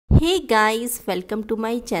Hey guys, welcome to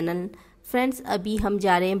my channel. Friends, अभी हम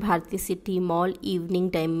जा रहे हैं भारतीय सिटी मॉल इवनिंग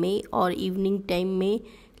टाइम में। और इवनिंग टाइम में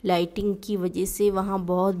लाइटिंग की वजह से वहाँ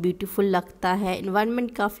बहुत ब्यूटीफुल लगता है,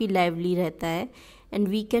 इन्वायरमेंट काफ़ी लाइवली रहता है। एंड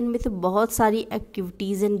वीकेंड में तो बहुत सारी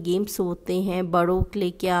एक्टिविटीज़ एंड गेम्स होते हैं, बड़ों के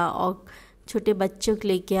लिए क्या और छोटे बच्चों के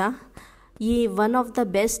लिए क्या। ये one of the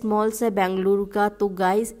best malls है बेंगलुरु का। तो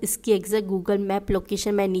गाइस, इसकी एग्जैक्ट गूगल मैप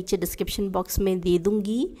लोकेशन मैं नीचे डिस्क्रिप्शन बॉक्स में दे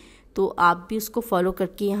दूँगी, तो आप भी उसको फॉलो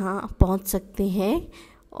करके यहाँ पहुँच सकते हैं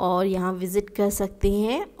और यहाँ विज़िट कर सकते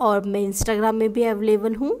हैं। और मैं इंस्टाग्राम में भी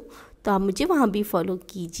अवेलेबल हूँ, तो आप मुझे वहाँ भी फॉलो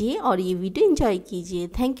कीजिए और ये वीडियो एंजॉय कीजिए।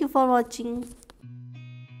 Thank you for watching.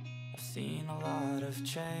 Seen a lot of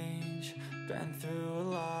change, been through a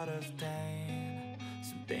lot of pain.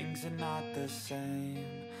 Some things are not the same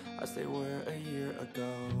as they were a year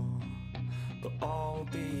ago, but all will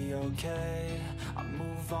be okay. I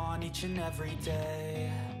move on each and every day.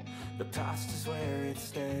 The past is where it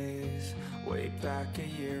stays, way back a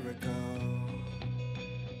year ago.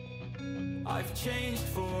 I've changed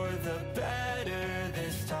for the better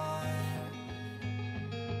this time.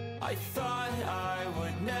 I thought I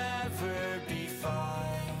would never be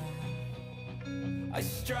fine. I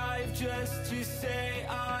strive just to say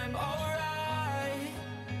I'm alright,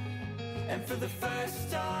 and for the first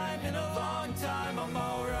time in a long time I'm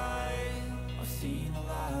alright. I've seen a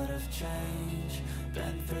lot of change,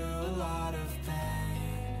 been through a lot of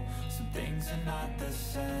pain. Some things are not the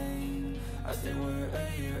same as they were a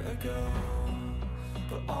year ago,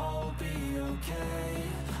 but all will be okay.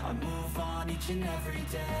 I move on each and every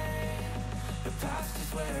day. The past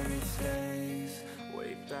is where it stays,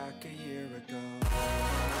 way back a year ago.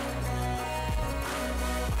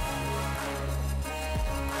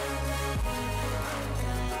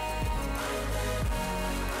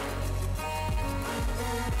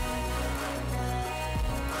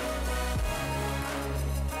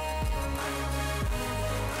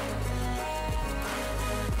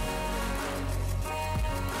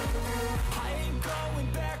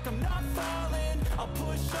 I'm not falling, I'll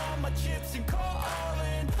push all my chips and call all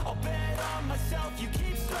in. I'll bet on myself, you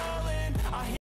keep stalling.